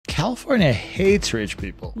California hates rich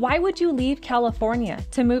people. Why would you leave California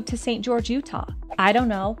to move to St. George, Utah? I don't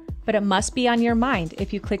know, but it must be on your mind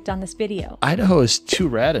if you clicked on this video. Idaho is too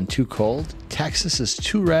red and too cold. Texas is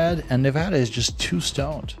too red, and Nevada is just too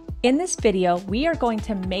stoned. In this video, we are going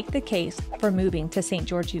to make the case for moving to St.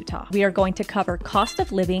 George, Utah. We are going to cover cost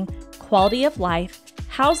of living, quality of life,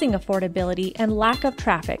 housing affordability, and lack of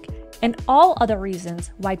traffic, and all other reasons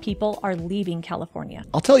why people are leaving California.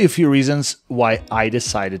 I'll tell you a few reasons why I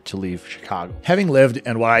decided to leave Chicago. Having lived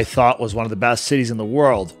in what I thought was one of the best cities in the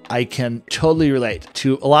world, I can totally relate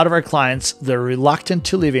to a lot of our clients. They're reluctant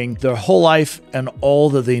to leaving their whole life and all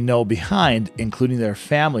that they know behind, including their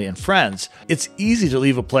family and friends. It's easy to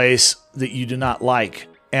leave a place that you do not like.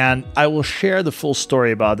 And I will share the full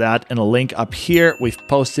story about that in a link up here. We've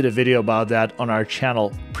posted a video about that on our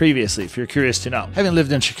channel previously, if you're curious to know. Having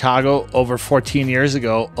lived in Chicago over 14 years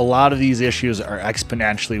ago, a lot of these issues are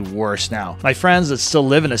exponentially worse now. My friends that still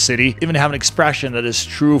live in a city even have an expression that is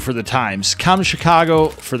true for the times. Come to Chicago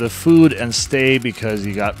for the food and stay because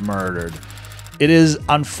you got murdered. It is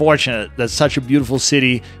unfortunate that such a beautiful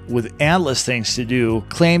city with endless things to do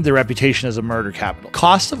claimed the reputation as a murder capital.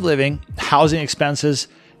 Cost of living, housing expenses,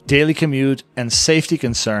 daily commute, and safety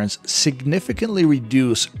concerns significantly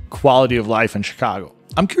reduce quality of life in Chicago.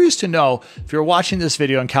 I'm curious to know, if you're watching this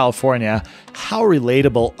video in California, how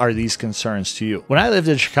relatable are these concerns to you? When I lived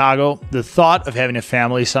in Chicago, the thought of having a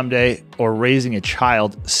family someday or raising a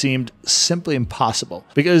child seemed simply impossible,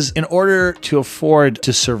 because in order to afford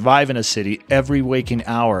to survive in a city, every waking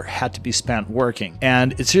hour had to be spent working.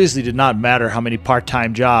 And it seriously did not matter how many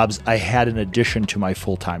part-time jobs I had in addition to my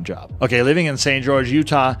full-time job. Okay, living in St. George,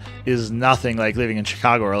 Utah is nothing like living in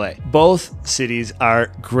Chicago or LA. Both cities are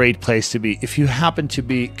a great place to be if you happen to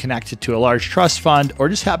be connected to a large trust fund or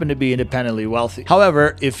just happen to be independently wealthy.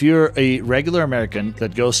 However, if you're a regular American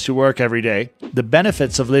that goes to work every day, the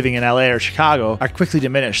benefits of living in LA or Chicago are quickly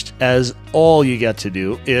diminished, as all you get to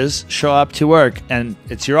do is show up to work and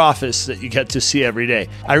it's your office that you get to see every day.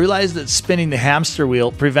 I realized that spinning the hamster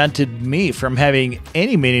wheel prevented me from having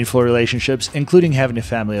any meaningful relationships, including having a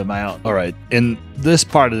family of my own. All right, in this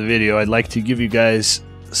part of the video, I'd like to give you guys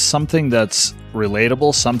something that's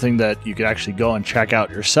relatable, something that you could actually go and check out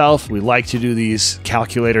yourself. We like to do these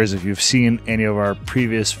calculators. If you've seen any of our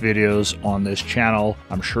previous videos on this channel,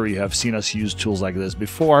 I'm sure you have seen us use tools like this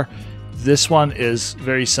before. This one is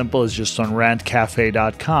very simple. It's just on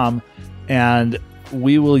rentcafe.com, and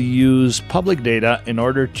we will use public data in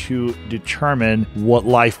order to determine what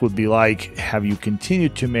life would be like have you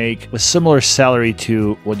continued to make a similar salary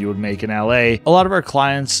to what you would make in LA. A lot of our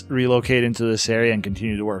clients relocate into this area and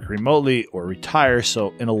continue to work remotely or retire,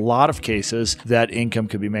 so in a lot of cases that income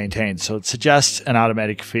could be maintained. So it suggests an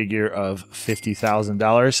automatic figure of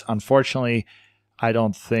 $50,000. Unfortunately, I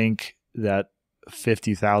don't think that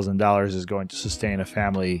 $50,000 is going to sustain a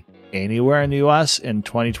family anywhere in the US in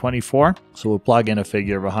 2024. So we'll plug in a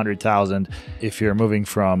figure of $100,000 if you're moving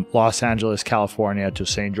from Los Angeles, California to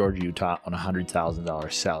St. George, Utah on a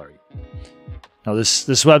 $100,000 salary. Now, this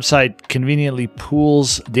website conveniently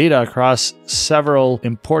pools data across several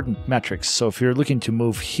important metrics. So if you're looking to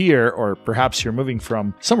move here, or perhaps you're moving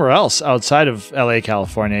from somewhere else outside of LA,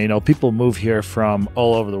 California, you know, people move here from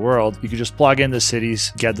all over the world. You can just plug in the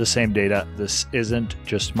cities, get the same data. This isn't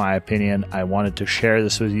just my opinion. I wanted to share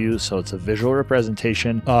this with you, so it's a visual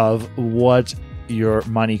representation of what your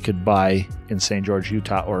money could buy in St. George,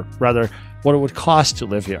 Utah, or rather, what it would cost to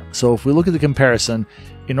live here. So if we look at the comparison,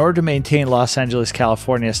 in order to maintain Los Angeles,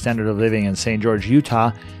 California standard of living in St. George,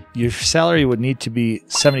 Utah, your salary would need to be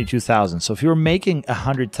 $72,000. So if you were making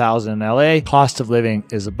 $100,000 in LA, cost of living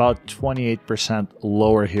is about 28%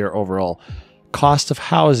 lower here overall. Cost of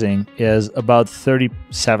housing is about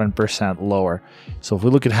 37% lower. So if we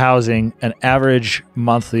look at housing, an average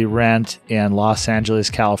monthly rent in Los Angeles,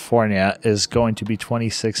 California is going to be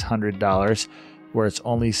 $2,600, where it's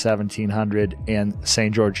only $1,700 in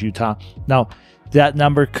St. George, Utah. Now, that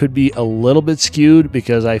number could be a little bit skewed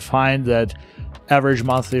because I find that average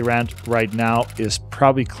monthly rent right now is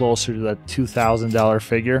probably closer to that $2,000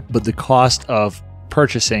 figure, but the cost of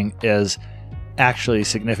purchasing is actually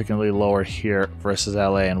significantly lower here versus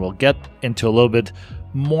LA, and we'll get into a little bit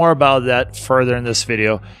more about that further in this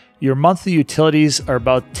video. Your monthly utilities are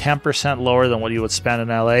about 10% lower than what you would spend in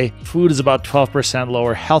LA. Food is about 12%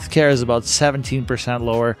 lower. Healthcare is about 17%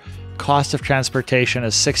 lower. Cost of transportation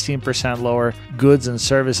is 16% lower. Goods and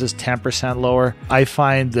services 10% lower. I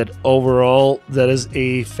find that overall, that is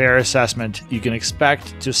a fair assessment. You can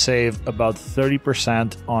expect to save about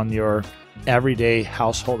 30% on your everyday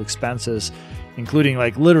household expenses, including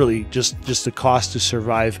like literally just the cost to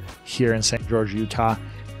survive here in St. George, Utah.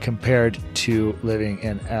 compared to living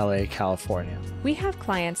in LA, California. We have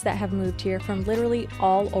clients that have moved here from literally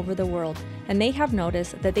all over the world, and they have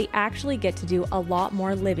noticed that they actually get to do a lot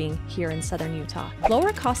more living here in Southern Utah.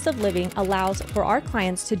 Lower cost of living allows for our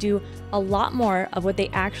clients to do a lot more of what they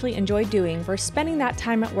actually enjoy doing versus spending that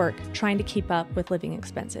time at work trying to keep up with living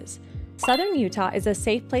expenses. Southern Utah is a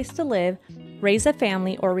safe place to live, raise a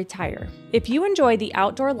family, or retire. If you enjoy the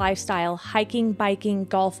outdoor lifestyle, hiking, biking,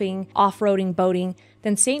 golfing, off-roading, boating,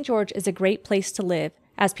 then St. George is a great place to live,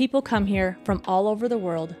 as people come here from all over the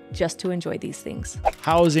world just to enjoy these things.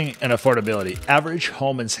 Housing and affordability. Average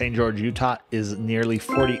home in St. George, Utah is nearly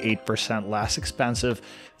 48% less expensive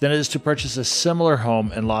than it is to purchase a similar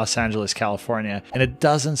home in Los Angeles, California, and it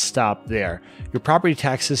doesn't stop there. Your property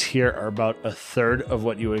taxes here are about a third of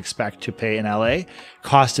what you would expect to pay in LA.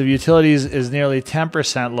 Cost of utilities is nearly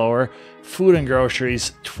 10% lower. Food and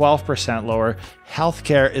groceries, 12% lower.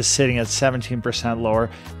 Healthcare is sitting at 17% lower.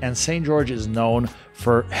 And St. George is known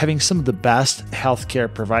for having some of the best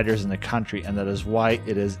healthcare providers in the country, and that is why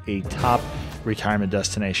it is a top retirement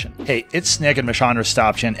destination. Hey, it's Nick and Mishan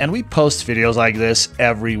Rostopchin, and we post videos like this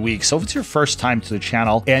every week. So if it's your first time to the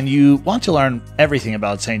channel and you want to learn everything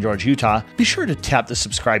about St. George, Utah, be sure to tap the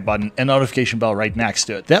subscribe button and notification bell right next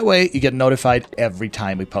to it. That way you get notified every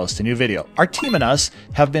time we post a new video. Our team and us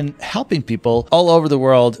have been helping people all over the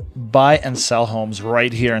world buy and sell homes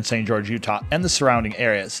right here in St. George, Utah and the surrounding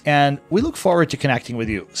areas. And we look forward to connecting with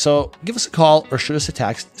you. So give us a call or shoot us a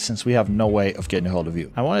text since we have no way of getting a hold of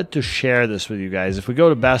you. I wanted to share this with you guys. If we go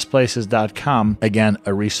to bestplaces.com, again,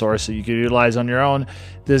 a resource that you can utilize on your own,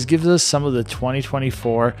 this gives us some of the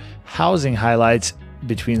 2024 housing highlights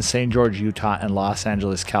between St. George, Utah and Los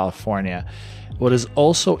Angeles, California. What is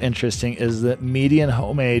also interesting is that median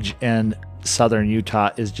home age in Southern Utah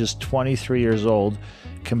is just 23 years old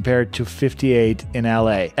compared to 58 in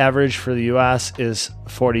LA. Average for the US is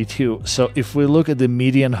 42. So if we look at the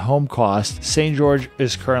median home cost, St. George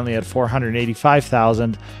is currently at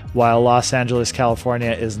 $485,000, while Los Angeles,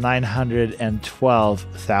 California is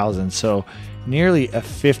 $912,000. So nearly a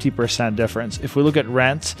 50% difference. If we look at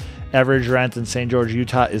rents, average rent in St. George,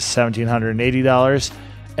 Utah is $1,780.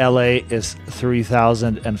 LA is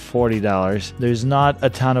 $3,040. There's not a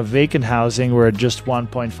ton of vacant housing. We're at just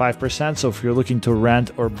 1.5%. So if you're looking to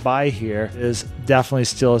rent or buy here, it is definitely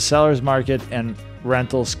still a seller's market, and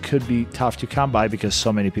rentals could be tough to come by because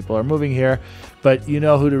so many people are moving here. But you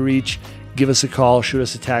know who to reach. Give us a call, shoot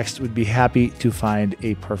us a text. We'd be happy to find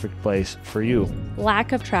a perfect place for you.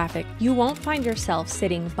 Lack of traffic. You won't find yourself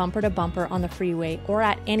sitting bumper to bumper on the freeway or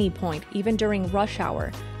at any point, even during rush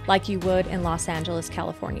hour, like you would in Los Angeles,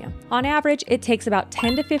 California. On average, it takes about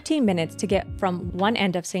 10 to 15 minutes to get from one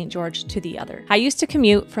end of St. George to the other. I used to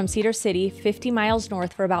commute from Cedar City, 50 miles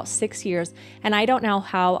north, for about 6 years, and I don't know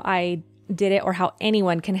how I did it or how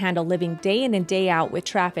anyone can handle living day in and day out with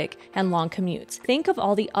traffic and long commutes. Think of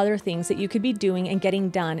all the other things that you could be doing and getting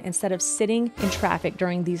done instead of sitting in traffic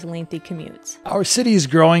during these lengthy commutes. Our city is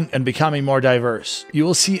growing and becoming more diverse. You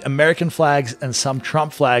will see American flags and some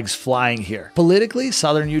Trump flags flying here. Politically,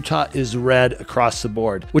 Southern Utah is red across the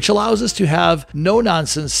board, which allows us to have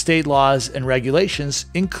no-nonsense state laws and regulations,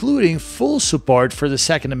 including full support for the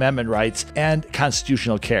Second Amendment rights and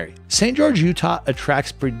constitutional carry. St. George, Utah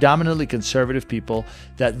attracts predominantly conservative people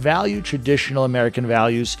that value traditional American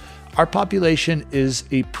values. Our population is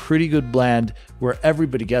a pretty good blend where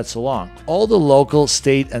everybody gets along. All the local,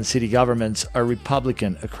 state, and city governments are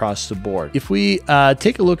Republican across the board. If we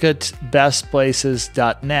take a look at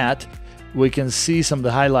bestplaces.net, we can see some of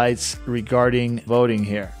the highlights regarding voting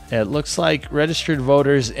here. It looks like registered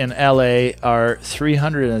voters in LA are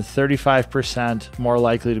 335% more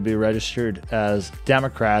likely to be registered as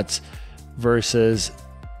Democrats versus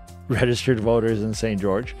registered voters in St.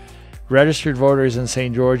 George. Registered voters in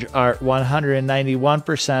St. George are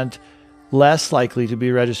 191% less likely to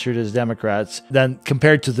be registered as Democrats than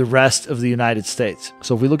compared to the rest of the United States.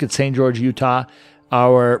 So if we look at St. George, Utah,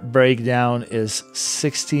 our breakdown is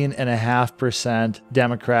 16.5%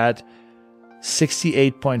 Democrat,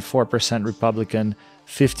 68.4% Republican,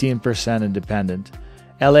 15% Independent.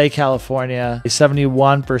 LA, California,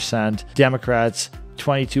 71% Democrats,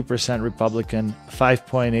 22% Republican,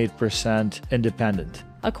 5.8% Independent.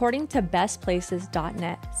 According to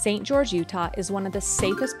bestplaces.net, St. George, Utah is one of the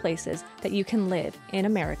safest places that you can live in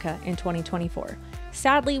America in 2024.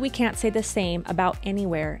 Sadly, we can't say the same about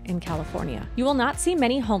anywhere in California. You will not see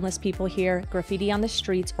many homeless people here, graffiti on the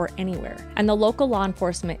streets, or anywhere, and the local law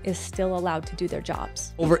enforcement is still allowed to do their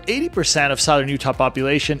jobs. Over 80% of Southern Utah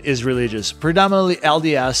population is religious, predominantly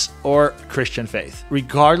LDS or Christian faith.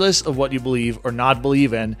 Regardless of what you believe or not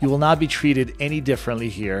believe in, you will not be treated any differently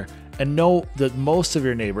here, and know that most of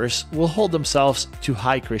your neighbors will hold themselves to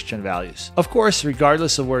high Christian values. Of course,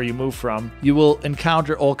 regardless of where you move from, you will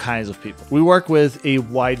encounter all kinds of people. We work with a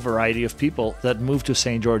wide variety of people that move to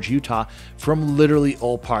St. George, Utah from literally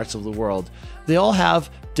all parts of the world. They all have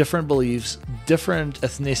different beliefs, different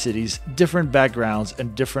ethnicities, different backgrounds,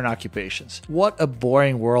 and different occupations. What a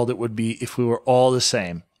boring world it would be if we were all the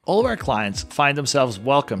same. All of our clients find themselves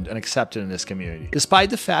welcomed and accepted in this community, despite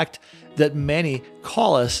the fact that many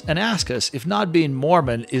call us and ask us if not being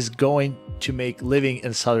Mormon is going to make living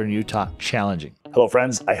in Southern Utah challenging. Hello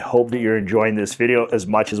friends, I hope that you're enjoying this video as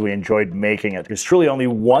much as we enjoyed making it. There's truly only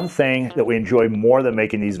one thing that we enjoy more than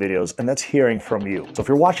making these videos, and that's hearing from you. So if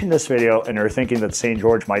you're watching this video and you're thinking that St.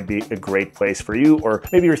 George might be a great place for you, or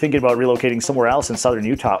maybe you're thinking about relocating somewhere else in Southern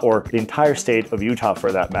Utah, or the entire state of Utah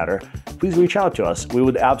for that matter, please reach out to us. We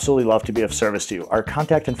would absolutely love to be of service to you. Our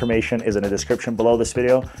contact information is in the description below this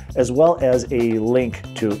video, as well as a link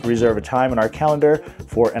to reserve a time in our calendar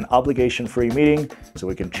for an obligation-free meeting so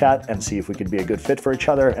we can chat and see if we could be a good fit for each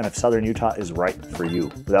other and if Southern Utah is right for you.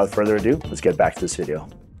 Without further ado, let's get back to this video.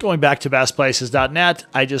 Going back to bestplaces.net,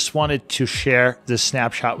 I just wanted to share this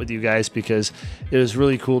snapshot with you guys because it is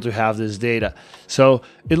really cool to have this data. So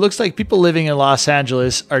it looks like people living in Los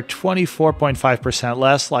Angeles are 24.5%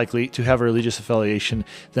 less likely to have a religious affiliation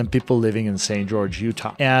than people living in St. George,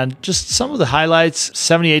 Utah. And just some of the highlights,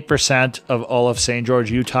 78% of all of St. George,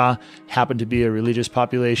 Utah happen to be a religious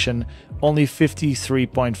population. Only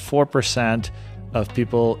 53.4% of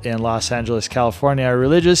people in Los Angeles, California are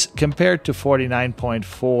religious, compared to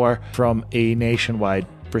 49.4% from a nationwide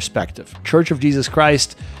perspective. Church of Jesus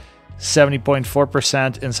Christ,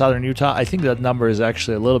 70.4% in Southern Utah. I think that number is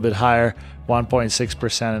actually a little bit higher,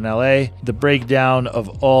 1.6% in LA. The breakdown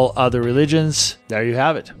of all other religions, there you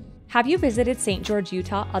have it. Have you visited St. George,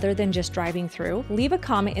 Utah other than just driving through? Leave a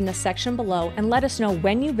comment in the section below and let us know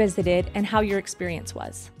when you visited and how your experience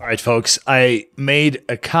was. All right, folks, I made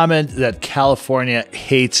a comment that California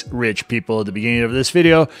hates rich people at the beginning of this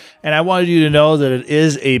video, and I wanted you to know that it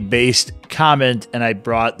is a based comment, and I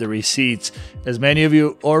brought the receipts. As many of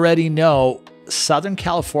you already know, Southern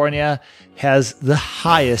California has the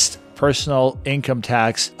highest personal income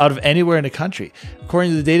tax out of anywhere in the country.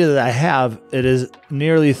 According to the data that I have, it is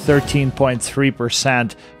nearly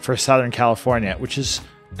 13.3% for Southern California, which is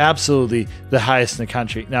absolutely the highest in the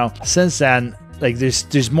country. Now, since then,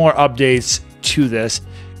 there's more updates to this.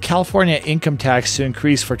 California income tax to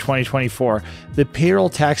increase for 2024. The payroll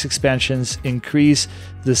tax expansions increase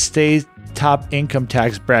the state top income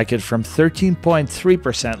tax bracket from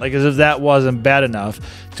 13.3%, like as if that wasn't bad enough,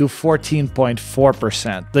 to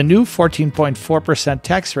 14.4%. The new 14.4%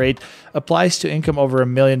 tax rate applies to income over $1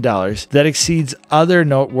 million. That exceeds other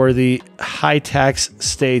noteworthy high tax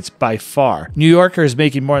states by far. New Yorkers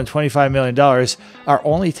making more than $25 million are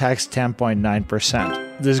only taxed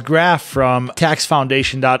 10.9%. This graph from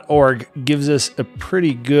taxfoundation.org gives us a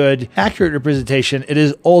pretty good, accurate representation. It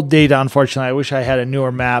is old data, unfortunately. I wish I had a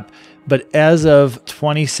newer map. But as of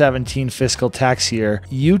 2017 fiscal tax year,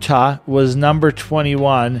 Utah was number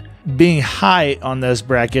 21. Being high on this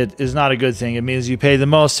bracket is not a good thing. It means you pay the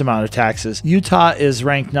most amount of taxes. Utah is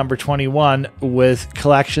ranked number 21 with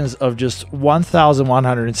collections of just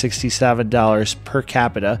 $1,167 per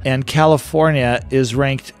capita, and California is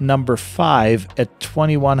ranked number 5 at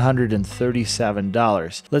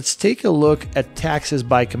 $2,137. Let's take a look at taxes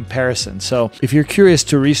by comparison. So if you're curious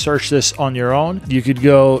to research this on your own, you could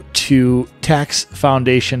go to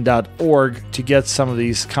taxfoundation.org to get some of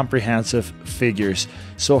these comprehensive figures.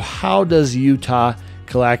 So how does Utah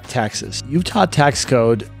collect taxes? Utah tax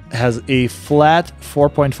code has a flat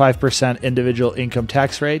 4.5% individual income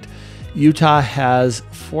tax rate. Utah has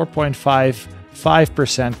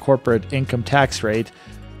 4.55% corporate income tax rate.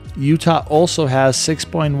 Utah also has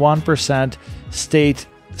 6.1% state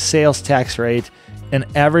sales tax rate, an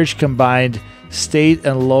average combined state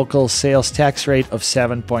and local sales tax rate of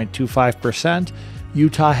 7.25%.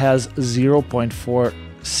 Utah has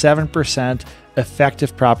 0.47%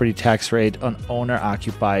 effective property tax rate on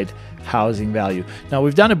owner-occupied housing value. Now,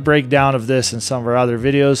 we've done a breakdown of this in some of our other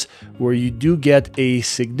videos where you do get a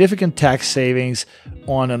significant tax savings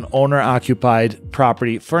on an owner-occupied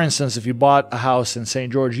property. For instance, if you bought a house in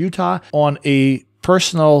St. George, Utah, on a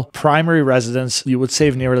personal primary residence, you would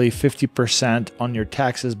save nearly 50% on your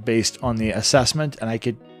taxes based on the assessment, and I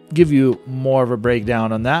could give you more of a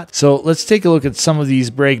breakdown on that. So let's take a look at some of these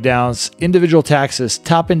breakdowns. Individual taxes.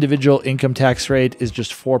 Top individual income tax rate is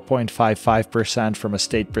just 4.55% from a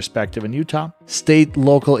state perspective in Utah. State,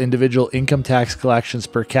 local, individual income tax collections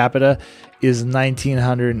per capita is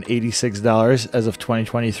 $1,986 as of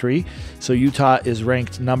 2023. So Utah is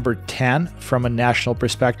ranked number 10 from a national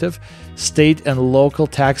perspective. State and local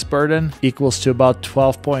tax burden equals to about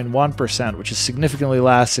 12.1%, which is significantly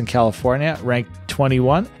less than California, ranked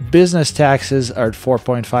 21. Business taxes are at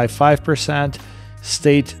 4.55%.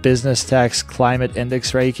 State business tax climate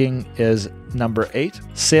index ranking is number 8.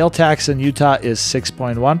 Sale tax in Utah is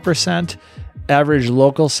 6.1%. Average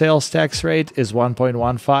local sales tax rate is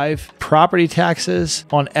 1.15. Property taxes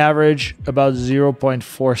on average about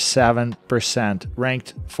 0.47%,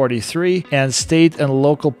 ranked 43. And state and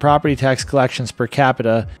local property tax collections per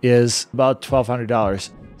capita is about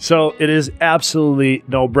 $1,200. So it is absolutely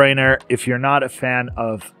no-brainer if you're not a fan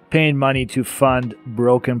of paying money to fund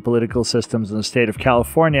broken political systems in the state of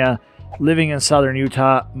California. Living in southern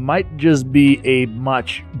Utah might just be a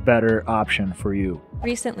much better option for you.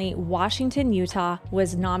 Recently, Washington, Utah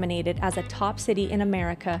was nominated as a top city in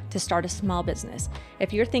America to start a small business.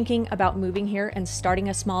 If you're thinking about moving here and starting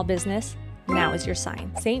a small business, now is your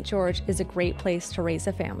sign. St. George is a great place to raise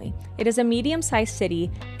a family. It is a medium-sized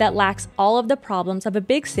city that lacks all of the problems of a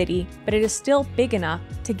big city, but it is still big enough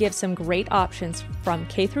to give some great options from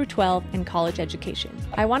K through 12 and college education.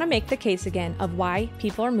 I want to make the case again of why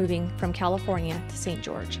people are moving from California to St.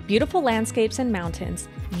 George. Beautiful landscapes and mountains,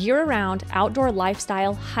 year-round outdoor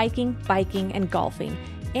lifestyle, hiking, biking, and golfing,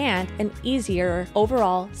 and an easier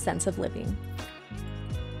overall sense of living.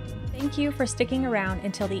 Thank you for sticking around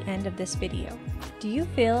until the end of this video. Do you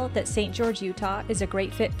feel that St. George, Utah is a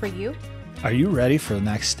great fit for you? Are you ready for the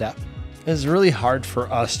next step? It's really hard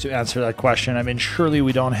for us to answer that question. I mean, surely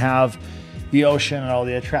we don't have the ocean and all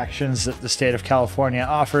the attractions that the state of California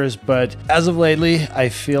offers, but as of lately, I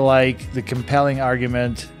feel like the compelling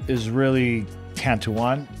argument is really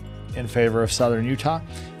 10-1 in favor of southern Utah.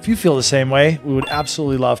 If you feel the same way, we would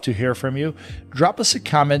absolutely love to hear from you. Drop us a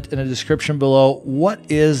comment in the description below. What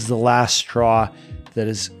is the last straw that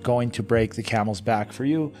is going to break the camel's back for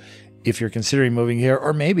you if you're considering moving here?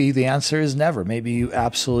 Or maybe the answer is never. Maybe you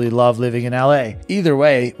absolutely love living in LA. Either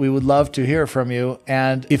way, we would love to hear from you.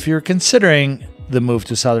 And if you're considering the move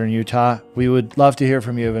to southern Utah, we would love to hear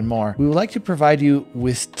from you even more. We would like to provide you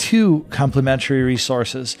with 2 complimentary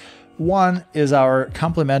resources. One is our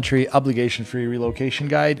complimentary obligation-free relocation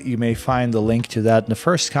guide. You may find the link to that in the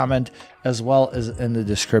first comment, as well as in the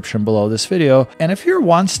description below this video. And if you're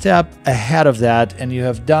one step ahead of that and you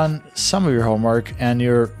have done some of your homework and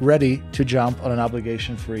you're ready to jump on an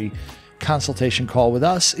obligation-free consultation call with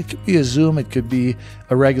us, it could be a Zoom, it could be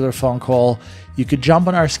a regular phone call. You could jump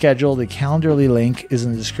on our schedule. The Calendly link is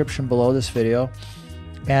in the description below this video.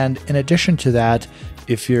 And in addition to that,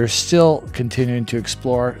 if you're still continuing to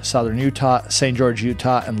explore southern Utah, St. George,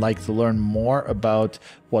 Utah, and like to learn more about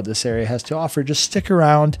what this area has to offer, just stick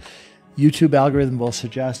around. YouTube algorithm will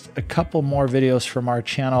suggest a couple more videos from our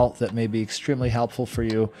channel that may be extremely helpful for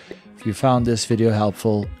you. If you found this video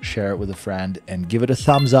helpful, share it with a friend and give it a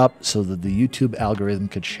thumbs up so that the YouTube algorithm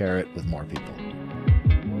could share it with more people.